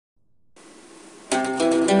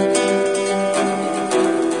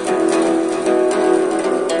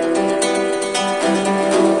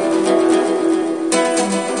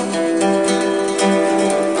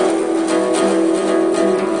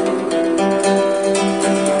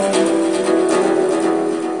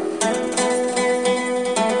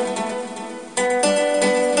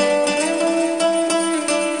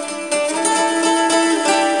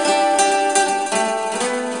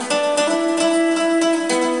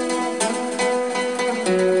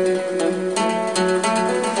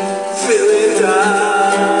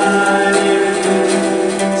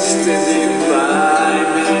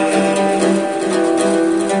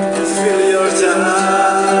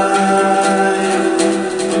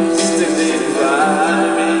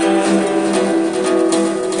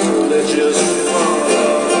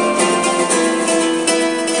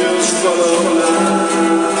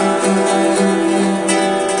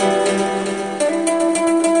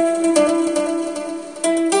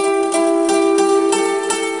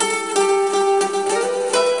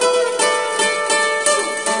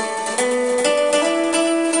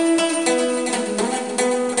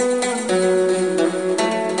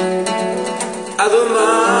I don't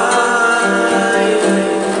mind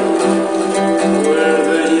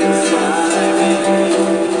wherever you find me,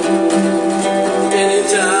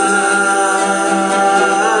 anytime.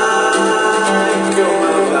 Go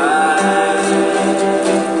my life,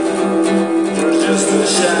 you're just a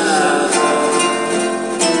shadow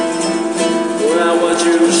where I want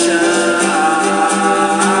you to shine.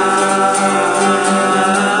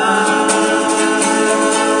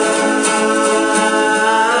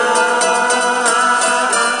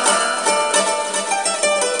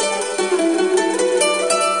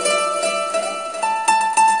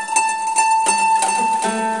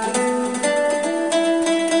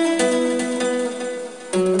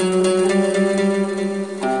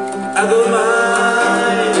 I don't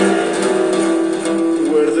mind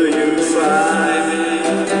where do you find me,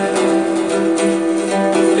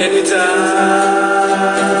 anytime.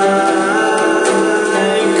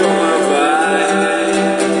 Go on by,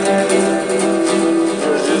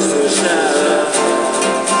 you're just a shadow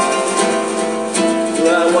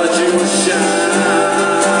where I want you to shine.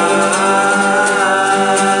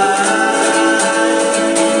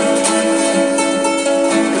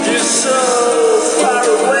 You're so far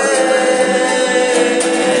away.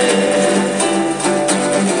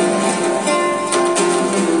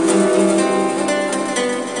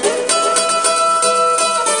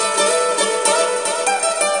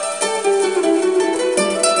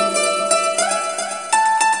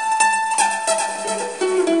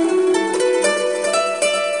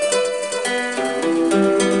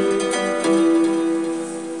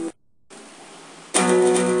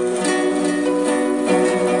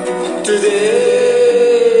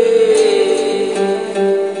 Today,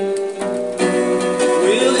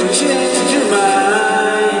 will it change your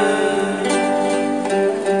mind?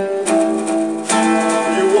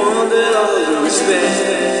 You want it always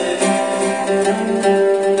there.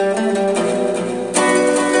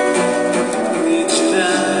 Each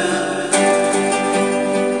time,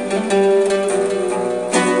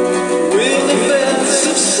 will the events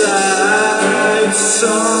subside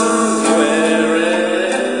somewhere?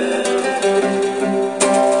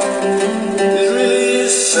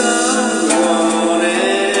 Someone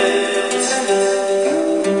else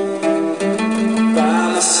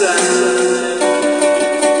by my side.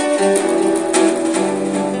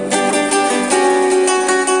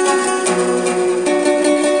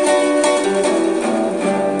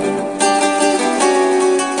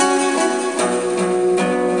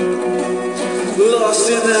 Lost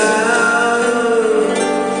in out.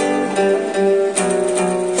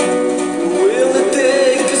 Will it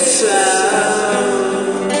take us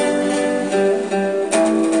out?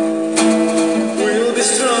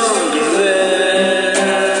 Stronger than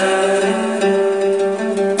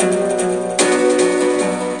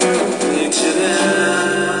each of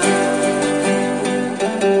them.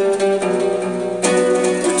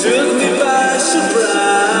 You took me by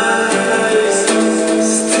surprise.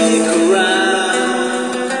 Stick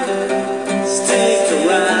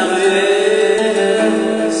around,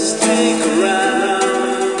 yeah, stick around.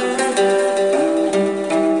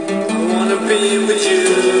 I wanna be with you.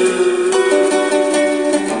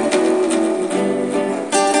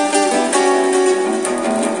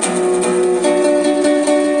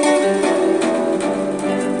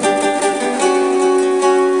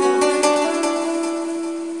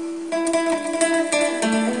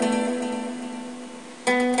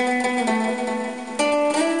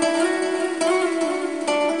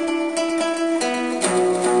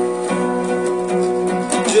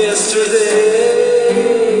 Yesterday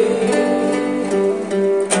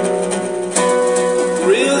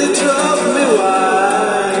really taught me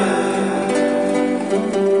why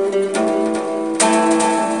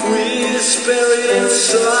we experience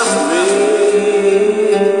softly.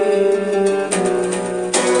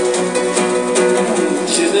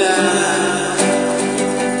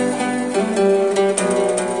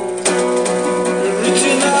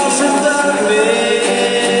 Reaching out from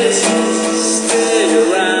darkness, stay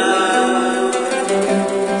around.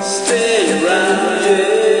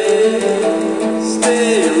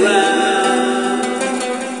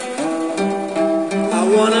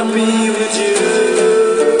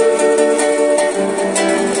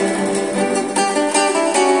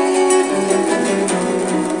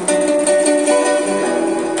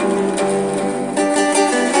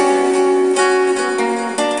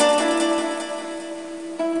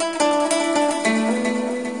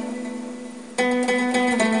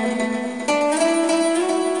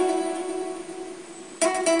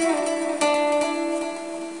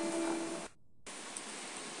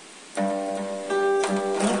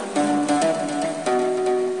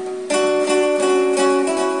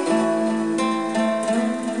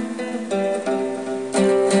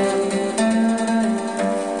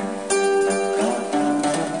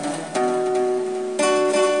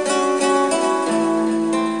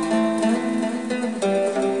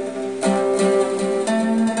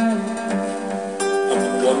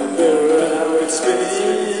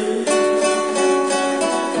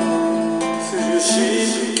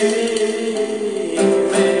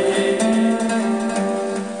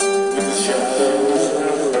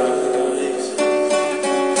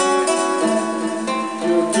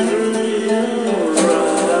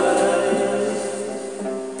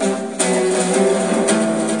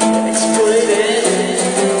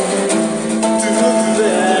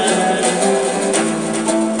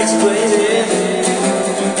 explaining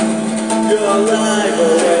your life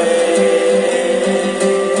away.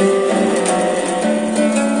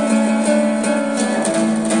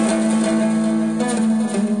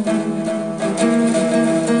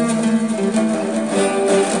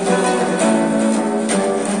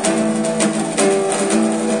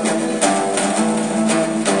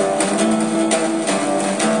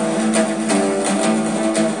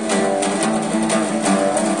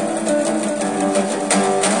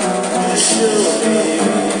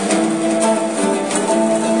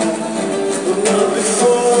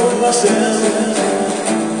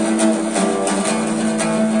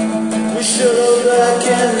 We should have like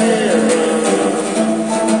an error.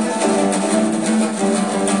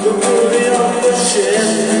 The movie on the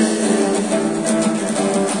shelf.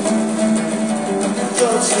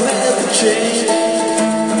 Thoughts never change.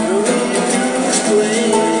 No need to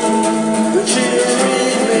explain. The children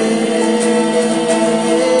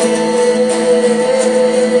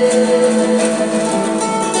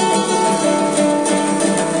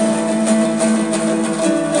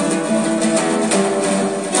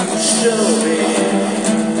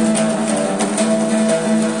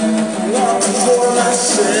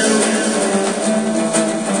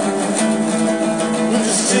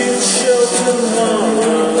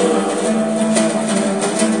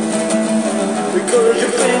because you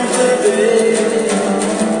think today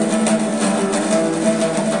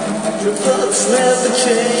your thoughts never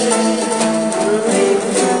change. No need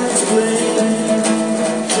to explain.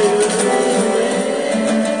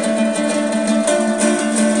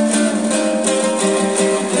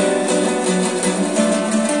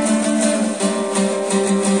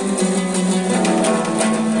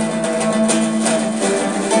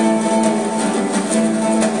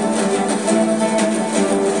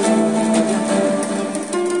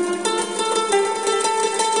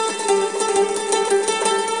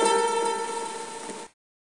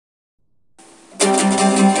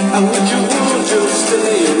 I wish you would just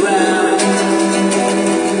stay around.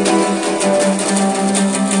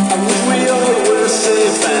 I wish we all were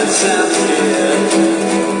safe and sound here.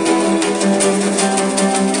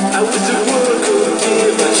 I wish the world could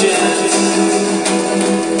give a chance.